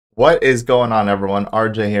What is going on, everyone?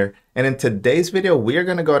 RJ here. And in today's video, we are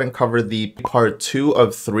going to go ahead and cover the part 2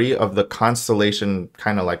 of 3 of the Constellation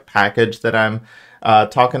kind of like package that I'm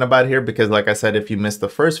talking about here. Because like I said, if you missed the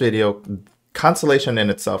first video, Constellation in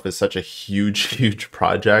itself is such a huge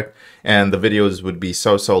project, and the videos would be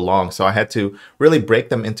so long. So I had to really break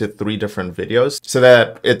them into 3 different videos so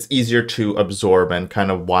that it's easier to absorb and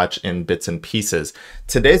kind of watch in bits and pieces.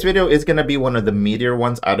 Today's video is going to be one of the meatier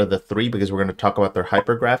ones out of the 3 because we're going to talk about their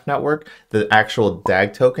Hypergraph network, the actual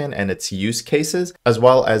DAG token and its use cases, as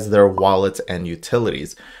well as their wallets and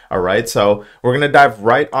utilities. All right, so we're going to dive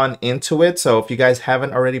right on into it. So if you guys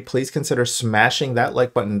haven't already, please consider smashing that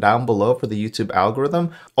like button down below for the YouTube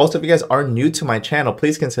algorithm. Also, if you guys are new to my channel,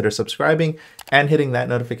 please consider subscribing and hitting that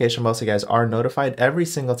notification bell so you guys are notified every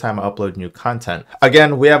single time I upload new content.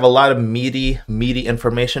 Again, we have a lot of meaty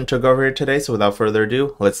information to go over here today. So without further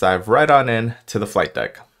ado, let's dive right on in to the flight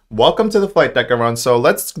deck. Welcome to the flight deck, everyone. So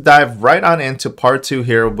let's dive right on into part 2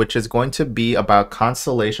 here, which is going to be about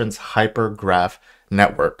Constellation's Hypergraph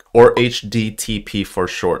network, or HDTP for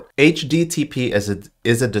short. HDTP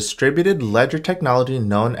is a distributed ledger technology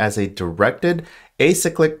known as a directed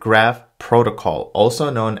acyclic graph protocol, also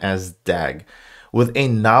known as DAG, with a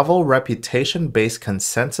novel reputation-based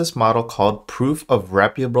consensus model called proof of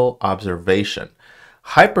reputable observation.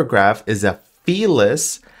 Hypergraph is a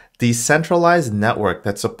feeless, decentralized network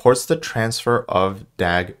that supports the transfer of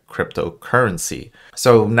DAG cryptocurrency.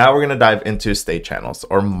 So now we're going to dive into state channels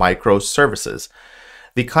or microservices.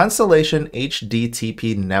 The Constellation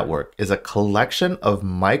HDTP network is a collection of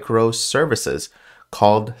microservices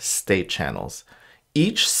called state channels.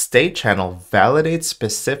 Each state channel validates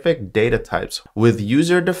specific data types with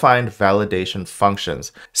user-defined validation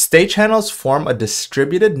functions. State channels form a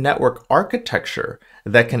distributed network architecture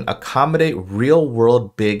that can accommodate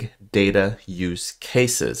real-world big data use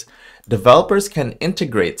cases. Developers can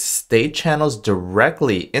integrate state channels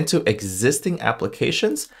directly into existing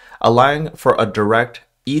applications, allowing for a direct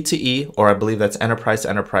E2E, or I believe that's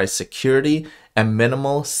enterprise-to-enterprise security, and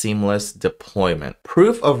minimal seamless deployment.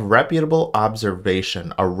 Proof of reputable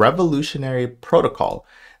observation, a revolutionary protocol.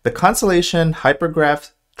 The Constellation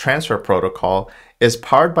Hypergraph transfer protocol is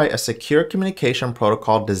powered by a secure communication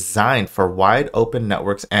protocol designed for wide open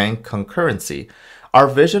networks and concurrency. Our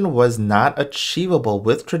vision was not achievable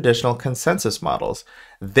with traditional consensus models.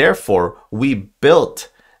 Therefore, we built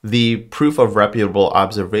the proof of reputable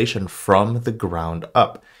observation from the ground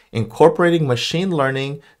up, incorporating machine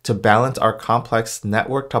learning to balance our complex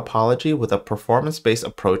network topology with a performance-based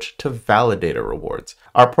approach to validator rewards.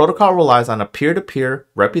 Our protocol relies on a peer-to-peer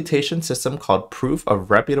reputation system called proof of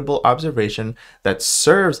reputable observation that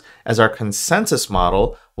serves as our consensus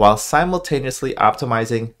model while simultaneously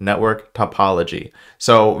optimizing network topology.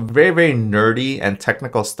 So very nerdy and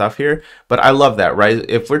technical stuff here, but I love that, right?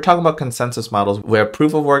 If we're talking about consensus models, we have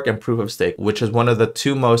proof of work and proof of stake, which is one of the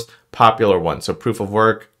 2 most popular ones. So proof of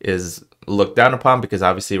work is looked down upon because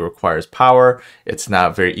obviously it requires power. It's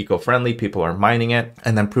not very eco-friendly. People are mining it.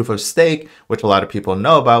 And then proof of stake, which a lot of people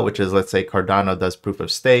know about, which is, let's say Cardano does proof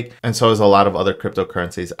of stake. And so is a lot of other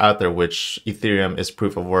cryptocurrencies out there, which Ethereum is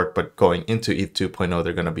proof of work, but going into ETH 2.0,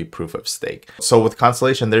 they're going to be proof of stake. So with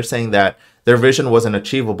Constellation, they're saying that their vision wasn't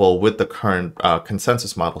achievable with the current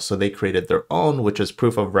consensus model, so they created their own, which is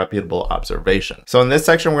proof of reputable observation. So in this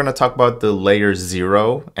section, we're going to talk about the layer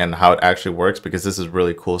 0 and how it actually works, because this is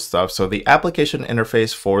really cool stuff. So the application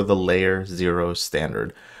interface for the layer 0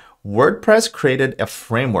 standard. WordPress created a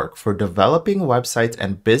framework for developing websites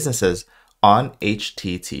and businesses on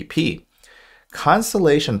HTTP.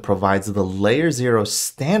 Constellation provides the layer 0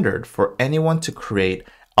 standard for anyone to create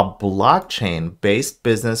a blockchain-based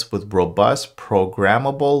business with robust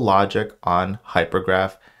programmable logic on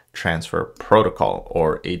Hypergraph Transfer Protocol,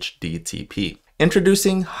 or HDTP.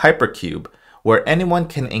 Introducing Hypercube, where anyone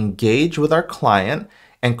can engage with our client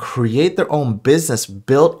and create their own business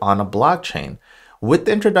built on a blockchain. With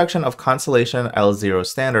the introduction of Constellation L0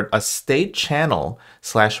 standard, a state channel /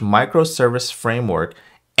 microservice framework,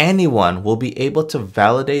 anyone will be able to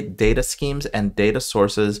validate data schemes and data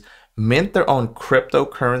sources, mint their own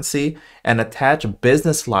cryptocurrency, and attach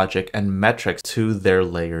business logic and metrics to their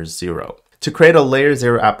layer 0. To create a layer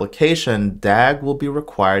 0 application, DAG will be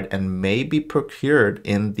required and may be procured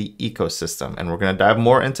in the ecosystem. And we're going to dive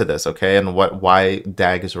more into this, okay, and why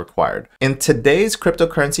DAG is required. In today's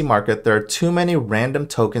cryptocurrency market, there are too many random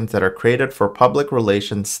tokens that are created for public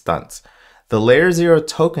relations stunts. The layer 0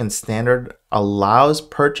 token standard allows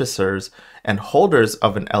purchasers and holders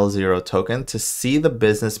of an L0 token to see the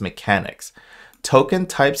business mechanics. Token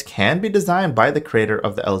types can be designed by the creator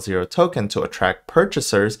of the L0 token to attract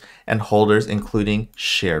purchasers and holders, including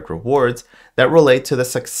shared rewards that relate to the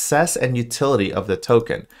success and utility of the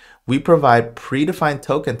token. We provide predefined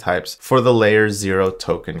token types for the layer 0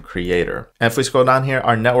 token creator. And if we scroll down here,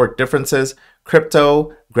 our network differences: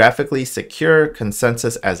 crypto, graphically secure,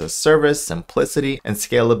 consensus as a service, simplicity, and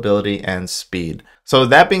scalability and speed. So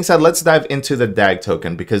that being said, let's dive into the DAG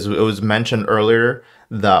token, because it was mentioned earlier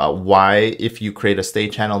the why if you create a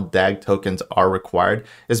state channel, DAG tokens are required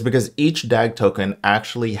is because each DAG token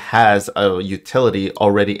actually has a utility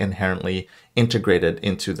already inherently integrated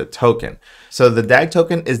into the token. So the DAG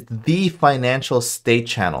token is the financial state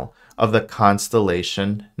channel of the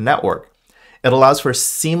Constellation network. It allows for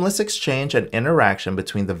seamless exchange and interaction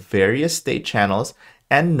between the various state channels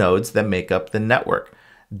and nodes that make up the network.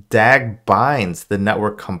 DAG binds the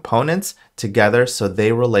network components together so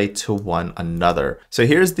they relate to one another. So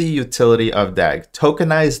here's the utility of DAG: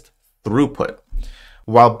 tokenized throughput.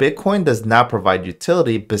 While Bitcoin does not provide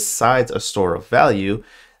utility besides a store of value,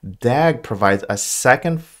 DAG provides a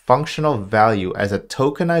second functional value as a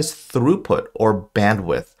tokenized throughput or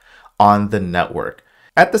bandwidth on the network.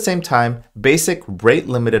 At the same time, basic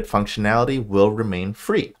rate-limited functionality will remain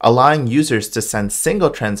free, allowing users to send single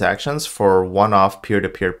transactions for one-off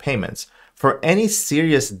peer-to-peer payments. For any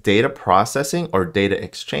serious data processing or data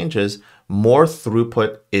exchanges, more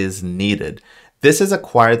throughput is needed. This is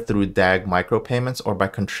acquired through DAG micropayments or by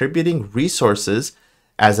contributing resources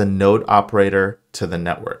as a node operator to the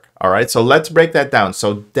network. All right, so let's break that down.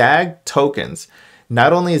 So DAG tokens,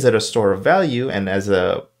 not only is it a store of value, and as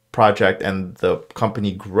a project and the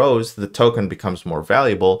company grows, the token becomes more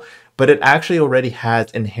valuable, but it actually already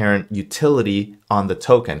has inherent utility on the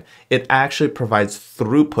token. It actually provides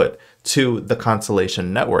throughput to the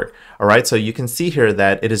Constellation network. All right, so you can see here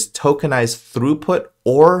that it is tokenized throughput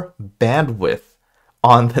or bandwidth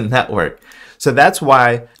on the network. So that's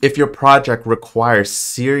why if your project requires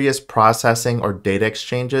serious processing or data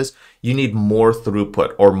exchanges, you need more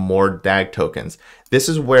throughput or more DAG tokens. This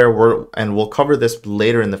is where we'll cover this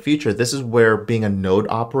later in the future, this is where being a node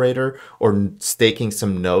operator or staking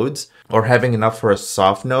some nodes or having enough for a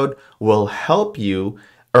soft node will help you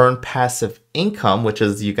earn passive income, which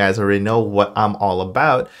is, you guys already know what I'm all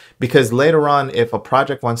about, because later on, if a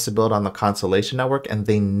project wants to build on the Constellation network and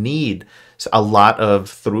they need a lot of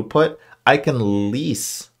throughput, I can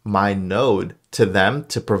lease my node to them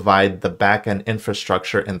to provide the backend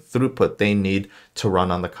infrastructure and throughput they need to run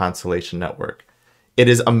on the Constellation network. It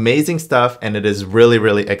is amazing stuff, and it is really,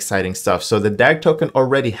 really exciting stuff. So the DAG token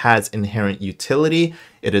already has inherent utility.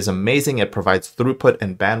 It is amazing. It provides throughput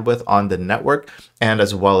and bandwidth on the network, and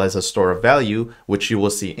as well as a store of value, which you will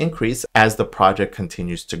see increase as the project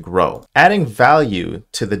continues to grow. Adding value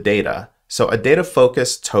to the data. So a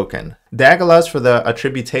data-focused token. DAG allows for the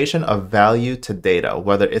attribution of value to data,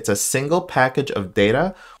 whether it's a single package of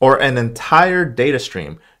data or an entire data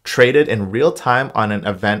stream traded in real time on an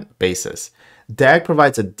event basis. DAG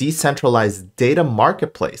provides a decentralized data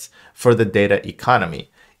marketplace for the data economy.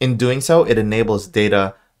 In doing so, it enables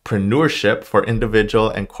datapreneurship for individual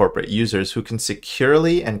and corporate users who can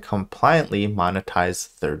securely and compliantly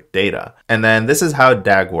monetize their data. And then this is how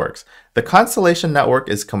DAG works. The Constellation network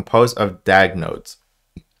is composed of DAG nodes,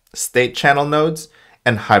 state channel nodes,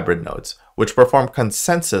 and hybrid nodes, which perform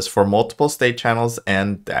consensus for multiple state channels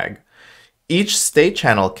and DAG. Each state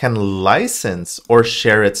channel can license or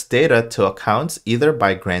share its data to accounts either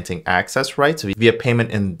by granting access rights via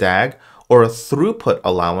payment in DAG or a throughput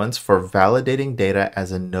allowance for validating data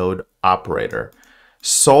as a node operator.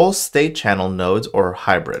 Sole state channel nodes or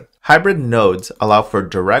hybrid. Hybrid nodes allow for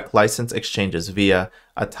direct license exchanges via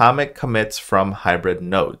atomic commits from hybrid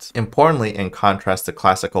nodes. Importantly, in contrast to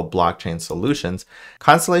classical blockchain solutions,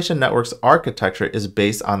 Constellation Network's architecture is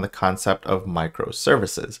based on the concept of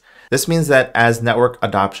microservices. This means that as network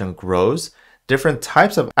adoption grows, different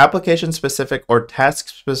types of application-specific or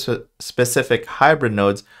task-specific hybrid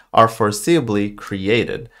nodes are foreseeably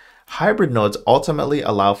created. Hybrid nodes ultimately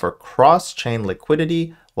allow for cross-chain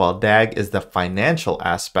liquidity, while DAG is the financial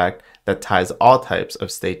aspect that ties all types of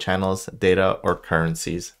state channels, data, or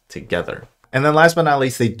currencies together. And then last but not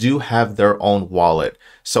least, they do have their own wallet.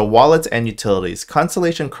 So wallets and utilities.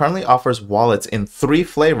 Constellation currently offers wallets in 3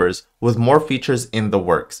 flavors with more features in the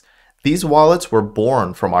works. These wallets were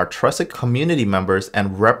born from our trusted community members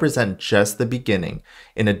and represent just the beginning.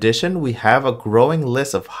 In addition, we have a growing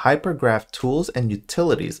list of Hypergraph tools and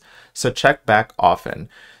utilities, so check back often.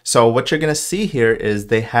 So what you're going to see here is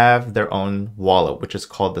they have their own wallet, which is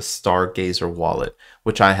called the Stargazer wallet,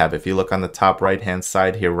 which I have. If you look on the top right-hand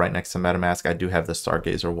side here, right next to MetaMask, I do have the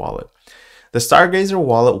Stargazer wallet. The Stargazer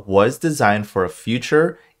wallet was designed for a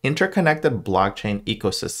future interconnected blockchain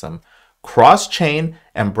ecosystem. Cross-chain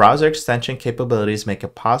and browser extension capabilities make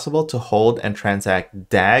it possible to hold and transact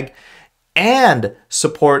DAG and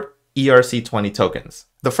support ERC20 tokens.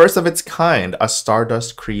 The first of its kind, a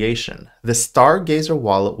Stardust creation. The Stargazer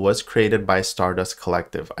wallet was created by Stardust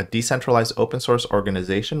Collective, a decentralized open source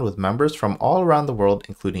organization with members from all around the world,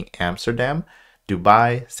 including Amsterdam,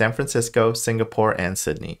 Dubai, San Francisco, Singapore, and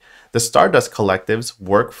Sydney. The Stardust Collective's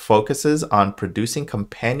work focuses on producing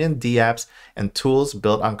companion dApps and tools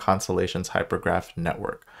built on Constellation's Hypergraph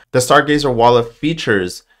network. The Stargazer wallet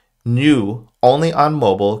features new, only on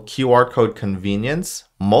mobile, QR code convenience,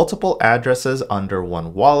 multiple addresses under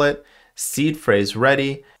one wallet, seed phrase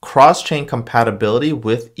ready, cross-chain compatibility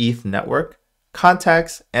with ETH network,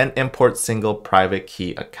 contacts, and import single private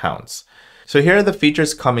key accounts. So here are the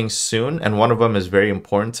features coming soon, and one of them is very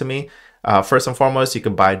important to me. First and foremost, you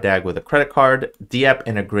can buy DAG with a credit card, dApp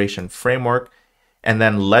integration framework, and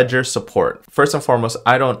then ledger support. First and foremost,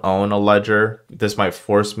 I don't own a ledger. This might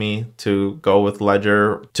force me to go with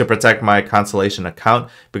ledger to protect my Constellation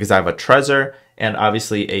account because I have a Trezor and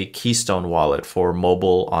obviously a Keystone wallet for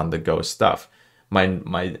mobile on-the-go stuff.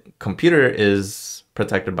 My computer is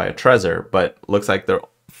protected by a Trezor, but looks like the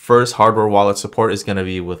first hardware wallet support is going to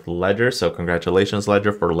be with Ledger. So congratulations,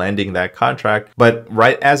 Ledger, for landing that contract. But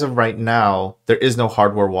as of right now, there is no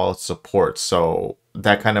hardware wallet support. So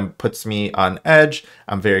that kind of puts me on edge.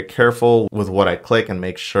 I'm very careful with what I click and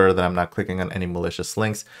make sure that I'm not clicking on any malicious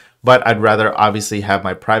links. But I'd rather obviously have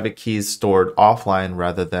my private keys stored offline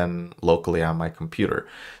rather than locally on my computer.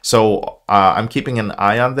 So I'm keeping an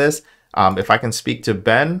eye on this. If I can speak to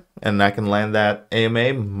Ben and I can land that AMA,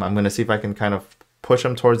 I'm going to see if I can kind of push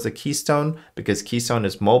them towards the Keystone, because Keystone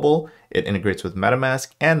is mobile. It integrates with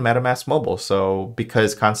MetaMask and MetaMask Mobile. So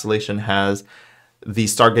because Constellation has the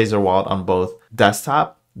Stargazer wallet on both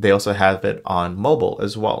desktop, they also have it on mobile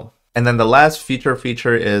as well. And then the last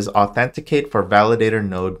feature is authenticate for validator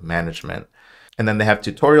node management. And then they have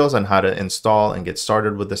tutorials on how to install and get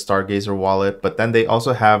started with the Stargazer wallet. But then they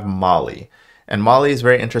also have Molly. And Molly is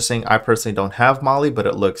very interesting. I personally don't have Molly, but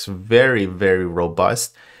it looks very, very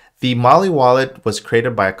robust. The Molly wallet was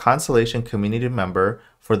created by a Constellation community member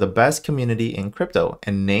for the best community in crypto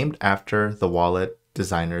and named after the wallet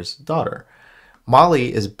designer's daughter.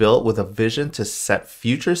 Molly is built with a vision to set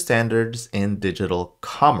future standards in digital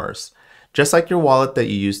commerce. Just like your wallet that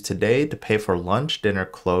you use today to pay for lunch, dinner,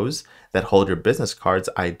 clothes that hold your business cards,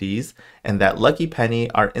 IDs, and that lucky penny,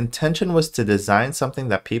 our intention was to design something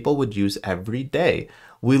that people would use every day.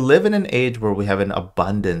 We live in an age where we have an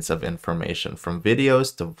abundance of information, from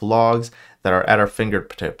videos to vlogs that are at our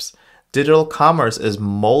fingertips. Digital commerce is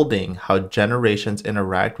molding how generations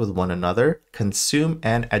interact with one another, consume,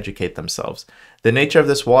 and educate themselves. The nature of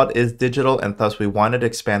this wallet is digital, and thus we wanted to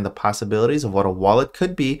expand the possibilities of what a wallet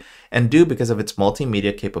could be and do because of its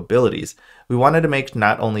multimedia capabilities. We wanted to make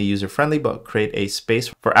not only user-friendly, but create a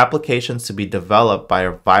space for applications to be developed by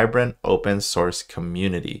a vibrant open source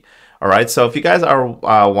community. All right, so if you guys are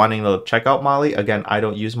wanting to check out Molly, again, I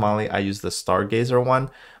don't use Molly, I use the Stargazer one.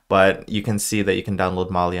 But you can see that you can download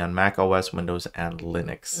Molly on Mac OS, Windows, and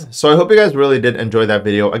Linux. So I hope you guys really did enjoy that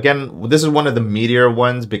video. Again, this is one of the meatier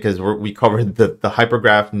ones because we covered the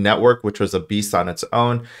Hypergraph network, which was a beast on its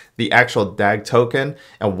own, the actual DAG token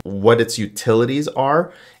and what its utilities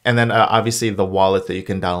are, and then obviously the wallet that you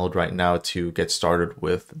can download right now to get started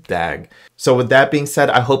with DAG. So with that being said,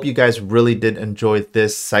 I hope you guys really did enjoy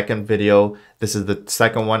this second video. This is the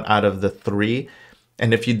second one out of the 3.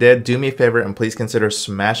 And if you did, do me a favor and please consider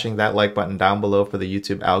smashing that like button down below for the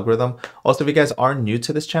YouTube algorithm. Also, if you guys are new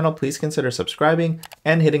to this channel, please consider subscribing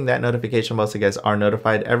and hitting that notification bell so you guys are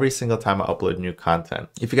notified every single time I upload new content.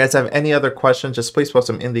 If you guys have any other questions, just please post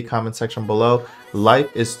them in the comment section below. Life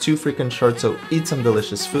is too freaking short, so eat some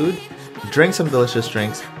delicious food, drink some delicious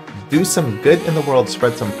drinks, do some good in the world,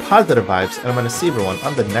 spread some positive vibes, and I'm going to see everyone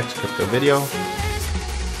on the next crypto video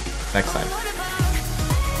next time.